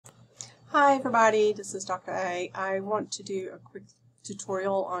Hi everybody, this is Dr. A. I want to do a quick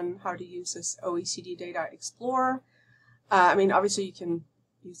tutorial on how to use this OECD Data Explorer. Obviously you can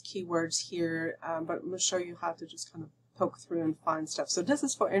use keywords here, but I'm going to show you how to just kind of poke through and find stuff. So this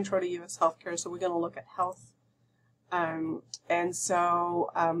is for Intro to U.S. Healthcare, so we're going to look at health. You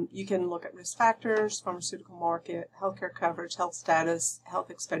can look at risk factors, pharmaceutical market, healthcare coverage, health status,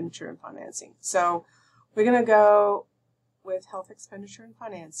 health expenditure, and financing. So we're going to go with health expenditure and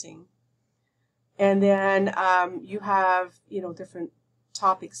financing. And then you have, different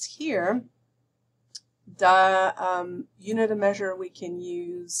topics here. The unit of measure we can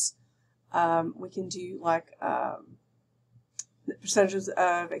use, we can do like the percentages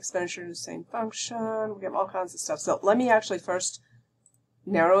of expenditure to the same function. We have all kinds of stuff. So let me actually first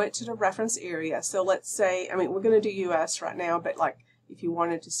narrow it to the reference area. So let's say, we're going to do U.S. right now, but like if you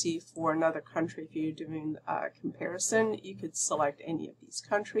wanted to see for another country, if you're doing a comparison, you could select any of these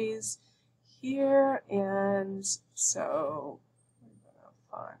countries here, and so we're going to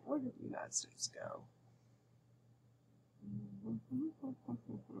find, where did the United States go?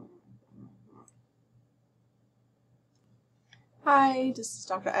 Hi, this is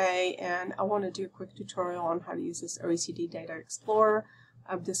Dr. A, and I want to do a quick tutorial on how to use this OECD Data Explorer.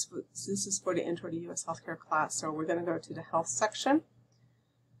 This is for the Intro to U.S. Healthcare class, so we're going to go to the health section.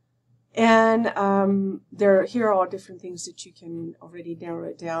 And here are all different things that you can already narrow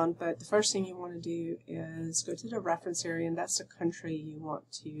it down, but the first thing you want to do is go to the reference area, and that's the country you want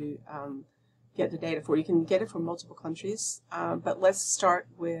to get the data for. You can get it from multiple countries, but let's start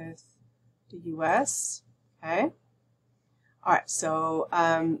with the U.S. Okay. All right, so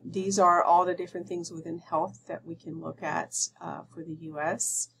these are all the different things within health that we can look at for the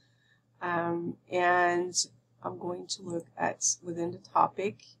U.S. And I'm going to look at within the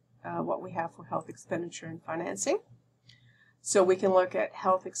topic what we have for health expenditure and financing. So we can look at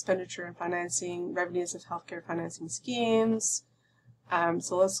health expenditure and financing, revenues of healthcare financing schemes.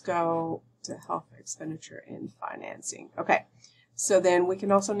 So let's go to health expenditure and financing. Okay, so then we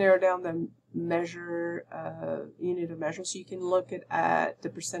can also narrow down the measure, unit of measure. So you can look at the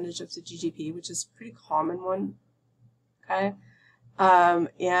percentage of the GDP, which is a pretty common one. Okay,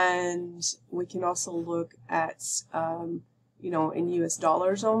 and we can also look at in US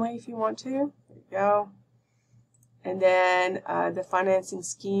dollars only if you want to. There you go. And then the financing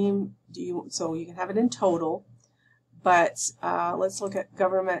scheme, so you can have it in total, but let's look at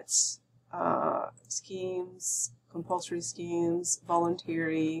government schemes, compulsory schemes,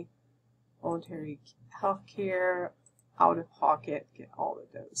 voluntary health care, out-of-pocket, get all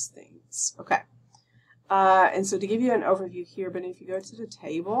of those things. Okay. And so to give you an overview here, but if you go to the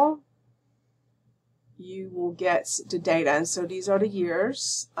table, you will get the data, and so these are the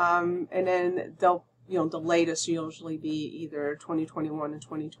years, and then they'll, the latest will usually be either 2021 and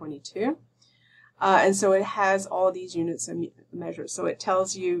 2022, and so it has all these units and measures. So it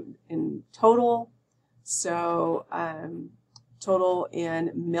tells you in total, so total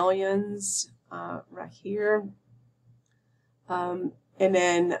in millions right here, and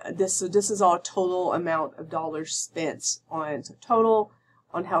then this is all total amount of dollars spent on, so total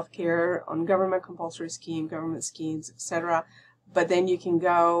on healthcare, on government compulsory scheme, government schemes, etc. But then you can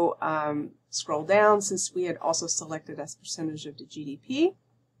go scroll down, since we had also selected as percentage of the GDP.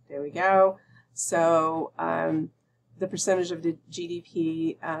 There we go. So the percentage of the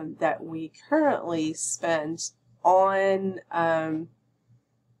GDP that we currently spend on, let's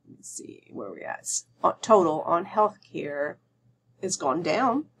see where we're at, total on healthcare has gone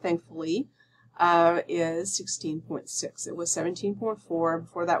down, thankfully. Is 16.6. It was 17.4.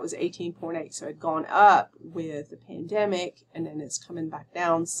 Before that was 18.8. So it had gone up with the pandemic, and then it's coming back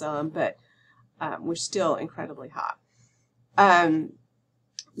down some, but we're still incredibly high.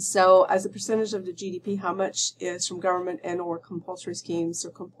 So as a percentage of the GDP, how much is from government and or compulsory schemes? So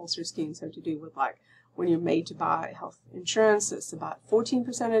compulsory schemes have to do with like when you're made to buy health insurance. It's about 14%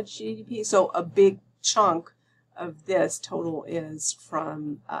 of GDP. So a big chunk of this total is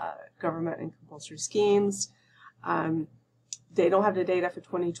from government and compulsory schemes. They don't have the data for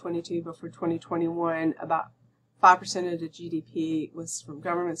 2022, but for 2021, about 5% of the GDP was from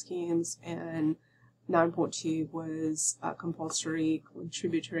government schemes, and 9.2 was compulsory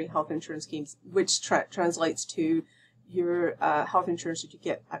contributory health insurance schemes, which translates to your health insurance that you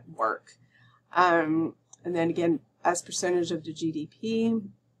get at work. And then again, as percentage of the GDP,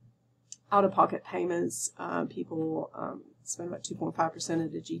 out-of-pocket payments, people spend about 2.5%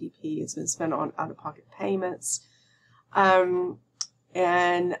 of the GDP has been spent on out-of-pocket payments.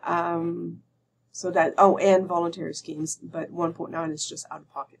 So that, oh, and voluntary schemes, but 1.9 is just out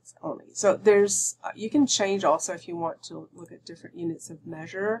of pockets only. So there's, you can change also if you want to look at different units of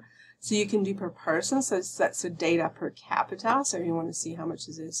measure. So you can do per person, so that's the data per capita. So if you want to see how much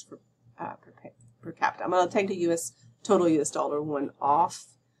this is for per capita. I'm going to take the total US dollar one off.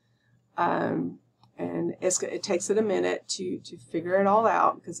 And it takes it a minute to figure it all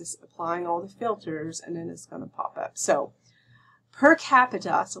out because it's applying all the filters, and then it's going to pop up. So per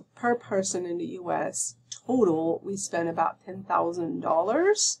capita, so per person in the U.S., total, we spend about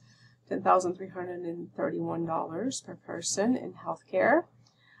 $10,000, $10,331 per person in healthcare.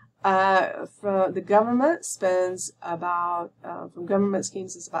 From the government spends about, from government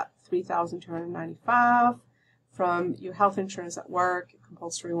schemes, it's about $3,295. From your health insurance at work,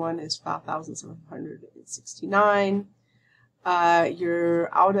 compulsory one is $5,769.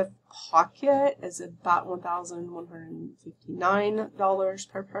 Your out-of-pocket is about $1,159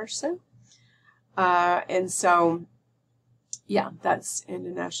 per person. And so, yeah, that's in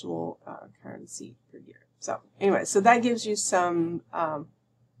the national currency per year. So anyway, so that gives you some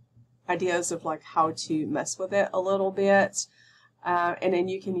ideas of like how to mess with it a little bit. And then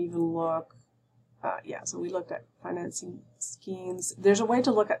you can even look, yeah, so we looked at financing schemes. There's a way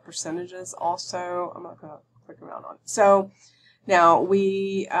to look at percentages also. I'm not going to click around on it. So now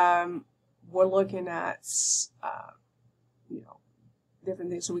we're looking at, you know, different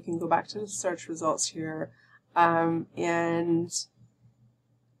things. So we can go back to the search results here, and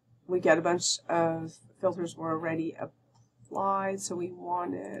we get a bunch of filters were already applied. So we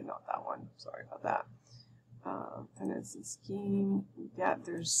wanted, not that one, sorry about that. Financing scheme, yeah,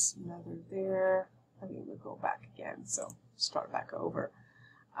 there's another there. I think we'll go back again, so start back over.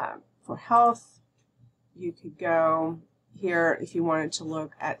 For health, you could go here if you wanted to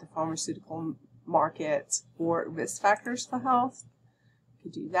look at the pharmaceutical market or risk factors for health. You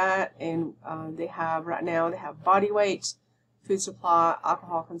could do that, and they have, right now, they have body weight, food supply,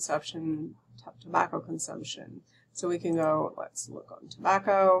 alcohol consumption, tobacco consumption. So we can go, let's look on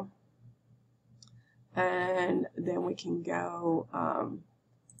tobacco. And then we can go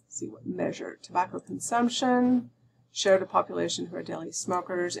see what measure tobacco consumption, share the population who are daily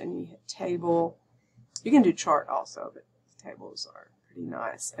smokers, and you hit table. You can do chart also, but the tables are pretty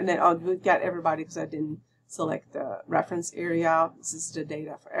nice. And then we've got everybody because I didn't select the reference area. This is the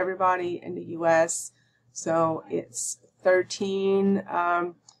data for everybody in the U.S. So it's 13.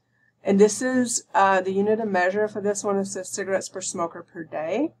 And this is the unit of measure for this one. It says cigarettes per smoker per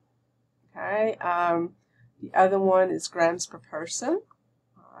day. Okay, the other one is grams per person.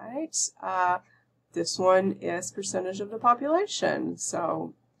 All right, this one is percentage of the population.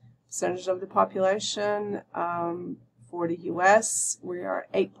 So percentage of the population for the U.S., we are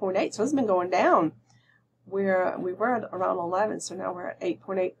 8.8. So it's been going down. We were at around 11, so now we're at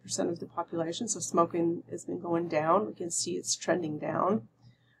 8.8% of the population. So smoking has been going down. We can see it's trending down,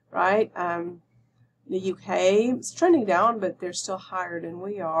 right? The UK is trending down, but they're still higher than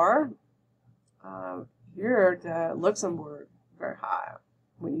we are. Here, the Luxembourg, very high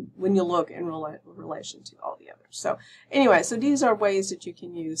when you look in relation to all the others. So anyway, so these are ways that you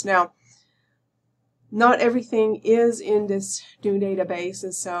can use. Now, not everything is in this new database,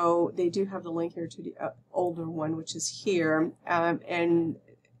 and so they do have the link here to the older one, which is here, and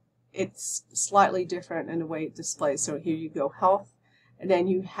it's slightly different in the way it displays. So here you go, health, and then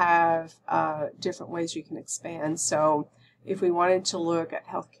you have different ways you can expand. So if we wanted to look at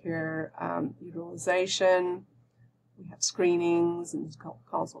healthcare utilization, we have screenings and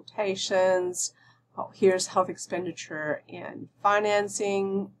consultations. Oh, here's health expenditure and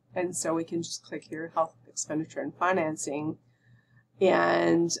financing. And so we can just click here, health expenditure and financing.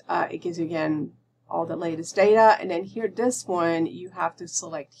 And it gives you, again, all the latest data. And then here, this one, you have to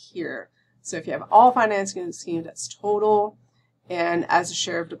select here. So if you have all financing schemes, that's total. And as a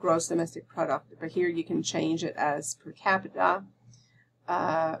share of the gross domestic product. But here you can change it as per capita,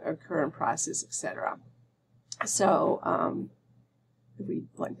 or current prices, etc. So if we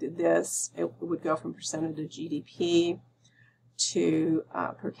did this, it would go from percentage of GDP to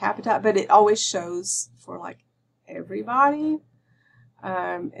per capita. But it always shows for like everybody.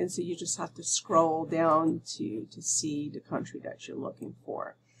 And so you just have to scroll down to see the country that you're looking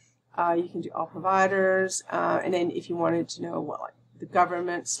for. You can do all providers, and then if you wanted to know what like the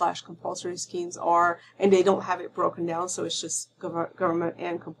government / compulsory schemes are, and they don't have it broken down, so it's just government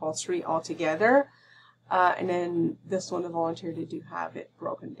and compulsory all together. And then this one, the voluntary, they do have it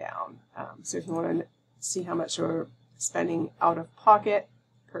broken down. So if you want to see how much you're spending out of pocket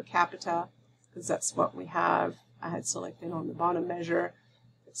per capita, because that's what we have, I had selected on the bottom measure.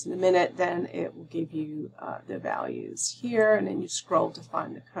 In a minute, then it will give you the values here, and then you scroll to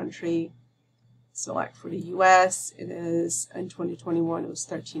find the country. So like for the US, it is, in 2021, it was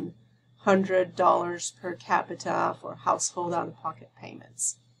 $1,300 per capita for household out-of-pocket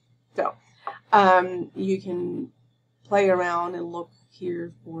payments. So you can play around and look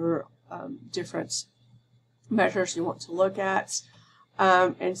here for different measures you want to look at.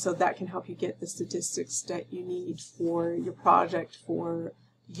 And so that can help you get the statistics that you need for your project for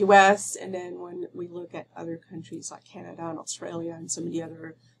US. And then when we look at other countries like Canada and Australia and some of the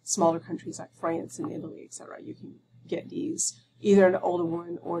other smaller countries like France and Italy, etc., you can get these, either an older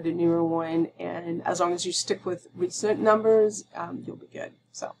one or the newer one. And as long as you stick with recent numbers, you'll be good.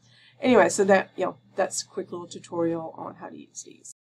 So anyway, so that, that's a quick little tutorial on how to use these.